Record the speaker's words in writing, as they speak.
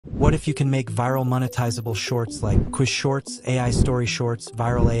What if you can make viral monetizable shorts like quiz shorts, AI story shorts,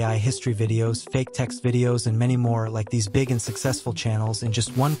 viral AI history videos, fake text videos, and many more like these big and successful channels in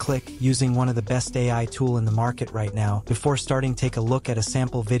just one click using one of the best AI tool in the market right now? Before starting, take a look at a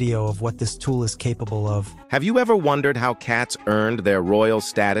sample video of what this tool is capable of. Have you ever wondered how cats earned their royal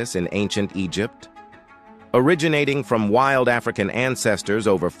status in ancient Egypt? Originating from wild African ancestors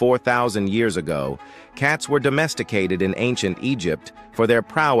over 4,000 years ago, cats were domesticated in ancient Egypt for their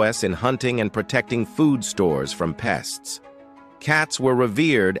prowess in hunting and protecting food stores from pests. Cats were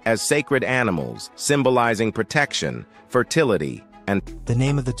revered as sacred animals, symbolizing protection, fertility, and the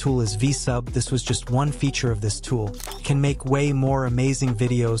name of the tool is VSub. This was just one feature of this tool. It can make way more amazing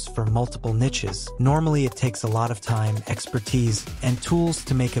videos for multiple niches. Normally it takes a lot of time, expertise, and tools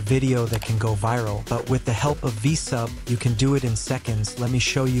to make a video that can go viral, but with the help of VSub, you can do it in seconds. Let me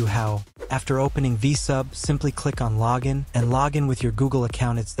show you how. After opening VSub, simply click on Login, and log in with your Google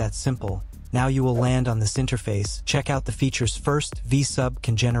account. It's that simple. Now you will land on this interface. Check out the features first. VSub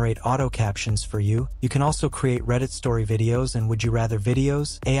can generate auto captions for you. You can also create Reddit story videos and would you rather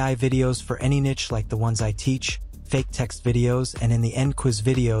videos, AI videos for any niche like the ones I teach, fake text videos, and in the end quiz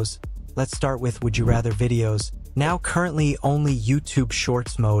videos. Let's start with would you rather videos. Now currently only YouTube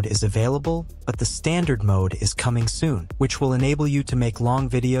Shorts mode is available, but the standard mode is coming soon, which will enable you to make long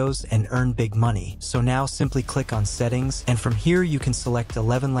videos and earn big money. So now simply click on Settings, and from here you can select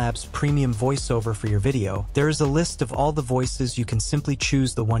 11 Labs Premium Voiceover for your video. There is a list of all the voices. You can simply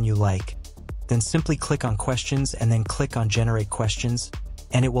choose the one you like. Then simply click on Questions and then click on Generate Questions,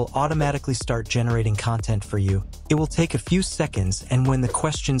 and it will automatically start generating content for you. It will take a few seconds, and when the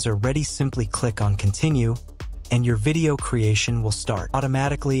questions are ready, simply click on Continue, and your video creation will start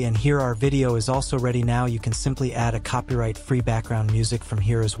automatically. And here our video is also ready now. You can simply add a copyright-free background music from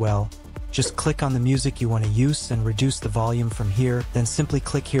here as well. Just click on the music you want to use and reduce the volume from here, then simply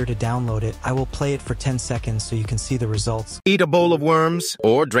click here to download it. I will play it for 10 seconds so you can see the results. Eat a bowl of worms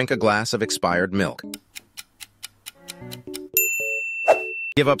or drink a glass of expired milk.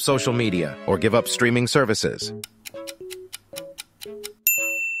 Give up social media or give up streaming services.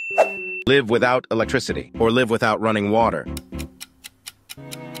 Live without electricity or live without running water.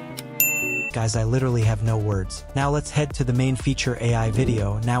 Guys, I literally have no words. Now let's head to the main feature, AI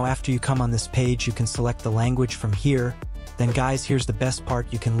video. Now after you come on this page, you can select the language from here. Then guys, here's the best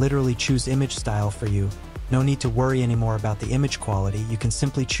part. You can literally choose image style for you. No need to worry anymore about the image quality. You can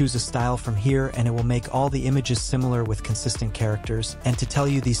simply choose a style from here and it will make all the images similar with consistent characters. And to tell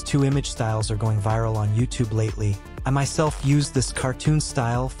you, these two image styles are going viral on YouTube lately. I myself use this cartoon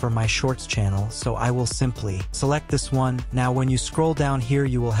style for my shorts channel, so I will simply select this one. Now when you scroll down here,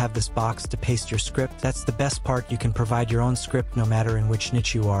 you will have this box to paste your script. That's the best part. You can provide your own script no matter in which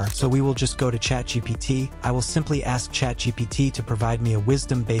niche you are. So we will just go to ChatGPT. I will simply ask ChatGPT to provide me a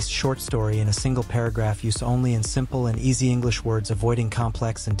wisdom-based short story in a single paragraph, use only in simple and easy English words, avoiding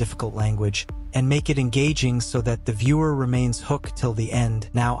complex and difficult language, and make it engaging so that the viewer remains hooked till the end.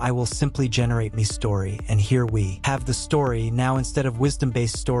 Now I will simply generate me story, and here we have the story. Now instead of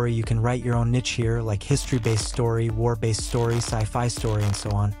wisdom-based story, you can write your own niche here, like history-based story, war-based story, sci-fi story, and so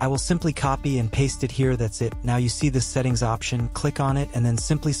on. I will simply copy and paste it here. That's it. Now you see the settings option, click on it, and then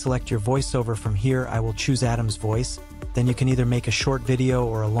simply select your voiceover from here. I will choose Adam's voice. Then you can either make a short video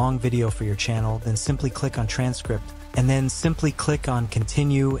or a long video for your channel. Then simply click on transcript, and then simply click on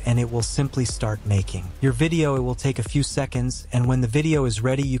continue, and it will simply start making your video. It will take a few seconds, and when the video is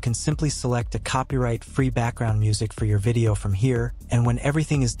ready, you can simply select a copyright-free background music for your video from here, and when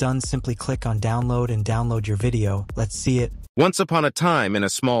everything is done, simply click on download and download your video. Let's see it. Once upon a time, in a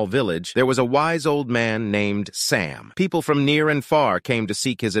small village, there was a wise old man named Sam. People from near and far came to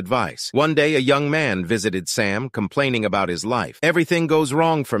seek his advice. One day, a young man visited Sam, complaining about his life. "Everything goes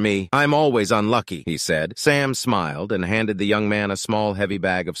wrong for me. I'm always unlucky," he said. Sam smiled and handed the young man a small, heavy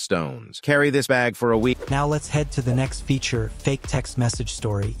bag of stones. "Carry this bag for a week." Now let's head to the next feature, fake text message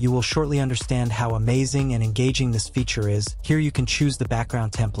story. You will shortly understand how amazing and engaging this feature is. Here you can choose the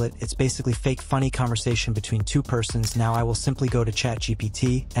background template. It's basically fake funny conversation between two persons. Now I will simply go to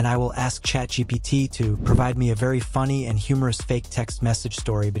ChatGPT, and I will ask ChatGPT to provide me a very funny and humorous fake text message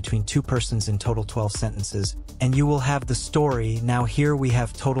story between two persons in total 12 sentences. And you will have the story. Now here we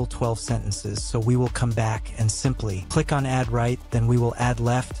have total 12 sentences, so we will come back and simply click on add right, then we will add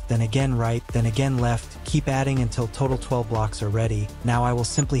left, then again right, then again left, keep adding until total 12 blocks are ready. Now I will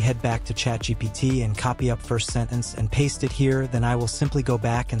simply head back to ChatGPT and copy up first sentence and paste it here. Then I will simply go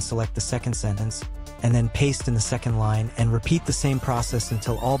back and select the second sentence, and then paste in the second line, and and repeat the same process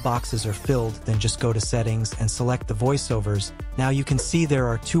until all boxes are filled. Then just go to settings and select the voiceovers. Now you can see there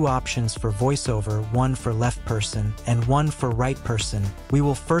are two options for voiceover, one for left person and one for right person. We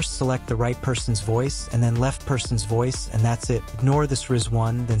will first select the right person's voice and then left person's voice, and that's it. Ignore this Riz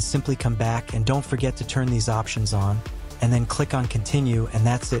one, then simply come back and don't forget to turn these options on, and then click on continue, and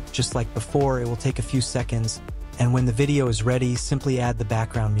that's it. Just like before, it will take a few seconds. And when the video is ready, simply add the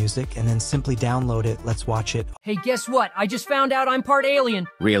background music and then simply download it. Let's watch it. Hey, guess what? I just found out I'm part alien.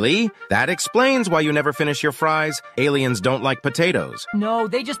 Really? That explains why you never finish your fries. Aliens don't like potatoes. No,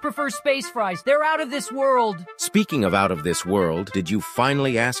 they just prefer space fries. They're out of this world. Speaking of out of this world, did you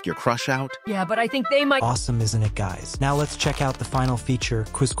finally ask your crush out? Yeah, but I think they might... Awesome, isn't it, guys? Now let's check out the final feature,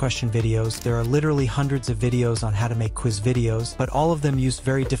 quiz question videos. There are literally hundreds of videos on how to make quiz videos, but all of them use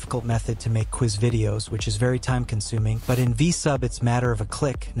very difficult method to make quiz videos, which is very time-consuming. But in VSub, it's matter of a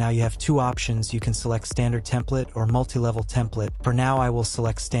click. Now you have two options. You can select standard template or multi-level template. For now, I will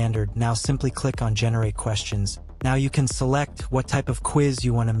select standard. Now simply click on generate questions. Now you can select what type of quiz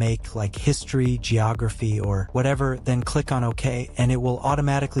you want to make, like history, geography, or whatever, then click on OK, and it will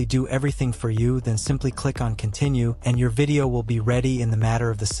automatically do everything for you. Then simply click on continue, and your video will be ready in the matter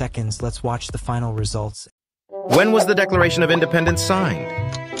of the seconds. Let's watch the final results. When was the Declaration of Independence signed?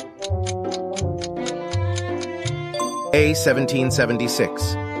 A.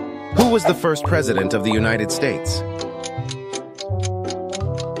 1776. Who was the first president of the United States?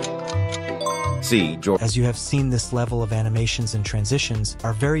 C. George. As you have seen, this level of animations and transitions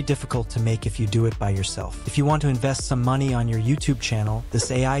are very difficult to make if you do it by yourself. If you want to invest some money on your YouTube channel,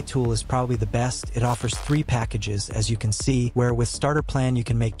 this AI tool is probably the best. It offers 3 packages, as you can see, where with starter plan you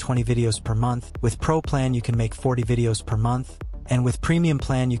can make 20 videos per month, with pro plan you can make 40 videos per month, and with premium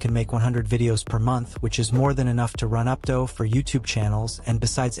plan you can make 100 videos per month, which is more than enough to run updo for YouTube channels. And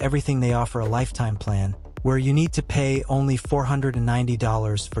besides everything, they offer a lifetime plan, where you need to pay only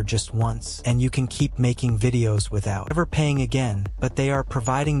 $490 for just once, and you can keep making videos without ever paying again. But they are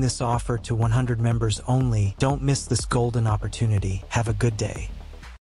providing this offer to 100 members only. Don't miss this golden opportunity. Have a good day.